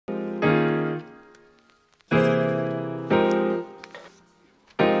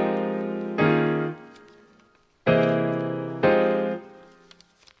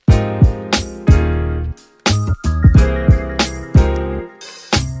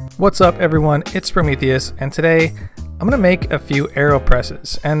What's up everyone, it's Sprometheus, and today I'm going to make a few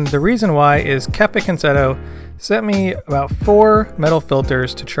AeroPresses. And the reason why is Concetto sent me about 4 metal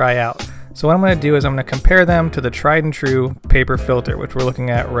filters to try out. So what I'm going to do is I'm going to compare them to the tried and true paper filter, which we're looking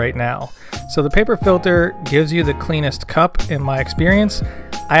at right now. So the paper filter gives you the cleanest cup in my experience.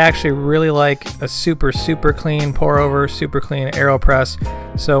 I actually really like a super clean pour over, super clean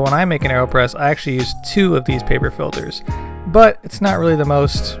AeroPress. So when I make an AeroPress, I actually use 2 of these paper filters. But it's not really the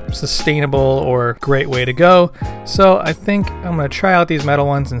most sustainable or great way to go. So I think I'm going to try out these metal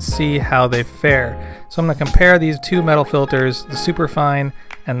ones and see how they fare. So I'm going to compare these 2 metal filters, the super fine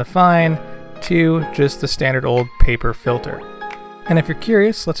and the fine, to just the standard old paper filter. And if you're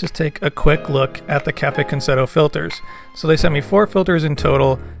curious, let's just take a quick look at the Concetto filters. So they sent me 4 filters in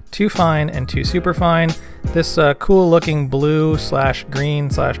total, 2 fine and 2 super fine. This cool looking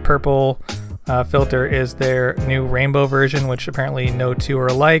blue/green/purple filter is their new rainbow version, which apparently no 2 are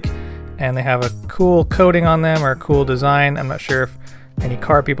alike, and they have a cool coating on them or a cool design. I'm not sure if any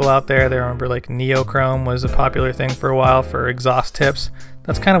car people out there, they remember like neochrome was a popular thing for a while for exhaust tips.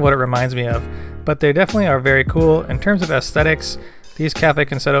 That's kind of what it reminds me of, but they definitely are very cool. In terms of aesthetics, these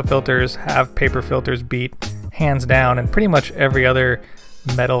Concetto filters have paper filters beat hands down, and pretty much every other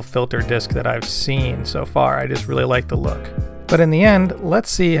metal filter disc that I've seen so far. I just really like the look. But in the end, let's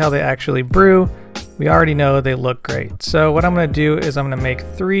see how they actually brew. We already know they look great. So what I'm going to do is I'm going to make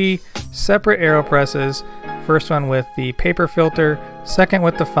 3 separate AeroPresses. First one with the paper filter, second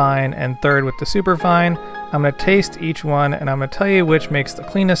with the fine, and third with the super fine. I'm going to taste each one and I'm going to tell you which makes the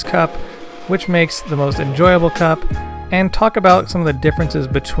cleanest cup, which makes the most enjoyable cup, and talk about some of the differences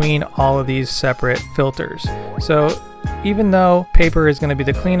between all of these separate filters. So even though paper is going to be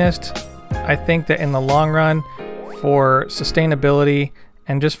the cleanest, I think that in the long run, for sustainability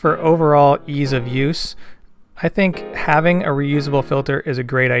and just for overall ease of use, I think having a reusable filter is a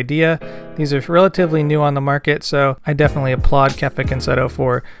great idea. These are relatively new on the market, so I definitely applaud Concetto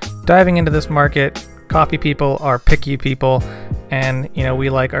for diving into this market. Coffee people are picky people, and you know, we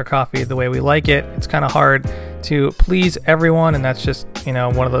like our coffee the way we like it. It's kind of hard to please everyone, and that's just, you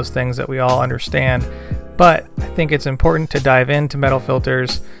know, one of those things that we all understand. But I think it's important to dive into metal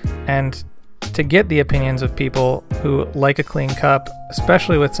filters and to get the opinions of people who like a clean cup,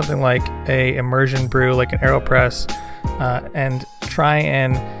 especially with something like a immersion brew like an AeroPress, and try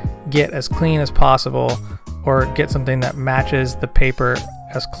and get as clean as possible, or get something that matches the paper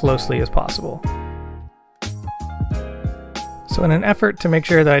as closely as possible. So in an effort to make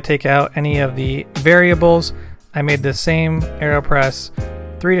sure that I take out any of the variables, I made the same AeroPress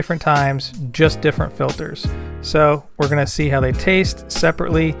 3 different times, just different filters. So we're going to see how they taste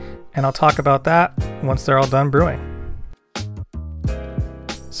separately, and I'll talk about that once they're all done brewing.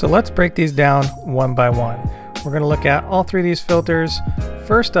 So let's break these down one by one. We're going to look at all 3 of these filters.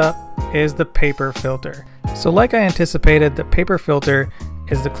 First up is the paper filter. So like I anticipated, the paper filter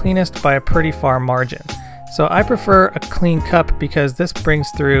is the cleanest by a pretty far margin. So I prefer a clean cup because this brings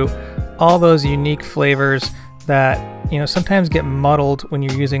through all those unique flavors that, you know, sometimes get muddled when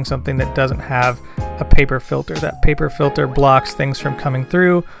you're using something that doesn't have a paper filter. That paper filter blocks things from coming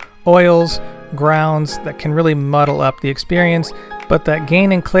through, oils, grounds that can really muddle up the experience, but that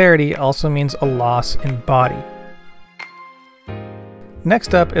gain in clarity also means a loss in body.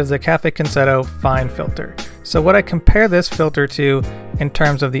 Next up is the Concetto fine filter. So what I compare this filter to in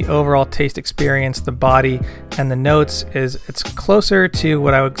terms of the overall taste experience, the body, and the notes is it's closer to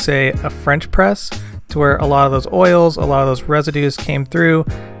what I would say a French press, to where a lot of those oils, a lot of those residues came through.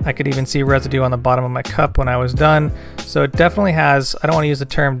 I could even see residue on the bottom of my cup when I was done. So it definitely has, I don't want to use the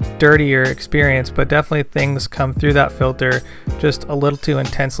term dirtier experience, but definitely things come through that filter just a little too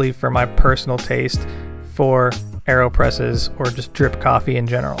intensely for my personal taste for AeroPresses or just drip coffee in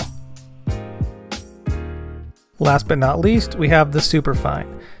general. Last but not least, we have the superfine.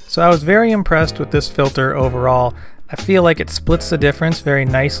 So I was very impressed with this filter overall. I feel like it splits the difference very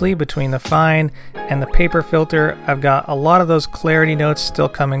nicely between the fine and the paper filter. I've got a lot of those clarity notes still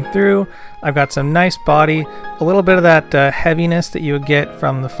coming through. I've got some nice body, a little bit of that heaviness that you would get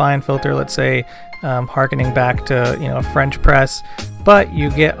from the fine filter, let's say harkening back to, you know, a French press, but you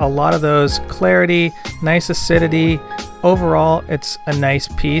get a lot of those clarity, nice acidity. Overall, it's a nice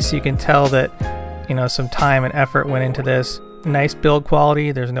piece. You can tell that, you know, some time and effort went into this. Nice build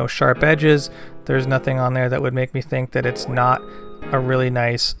quality. There's no sharp edges. There's nothing on there that would make me think that it's not a really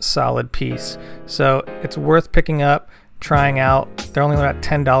nice solid piece. So it's worth picking up, trying out. They're only about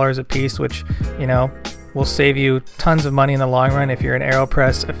 $10 a piece, which, you know, will save you tons of money in the long run if you're an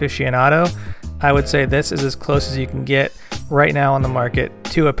AeroPress aficionado. I would say this is as close as you can get right now on the market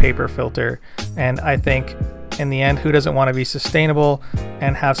to a paper filter, and I think In the end, who doesn't want to be sustainable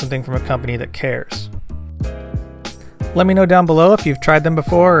and have something from a company that cares? Let me know down below if you've tried them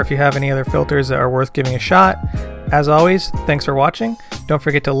before or if you have any other filters that are worth giving a shot. As always, thanks for watching. Don't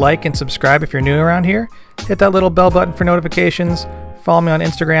forget to like and subscribe if you're new around here. Hit that little bell button for notifications. Follow me on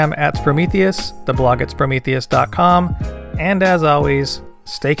Instagram at Sprometheus, the blog at Sprometheus.com. And as always,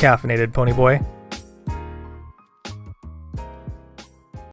 stay caffeinated, Ponyboy.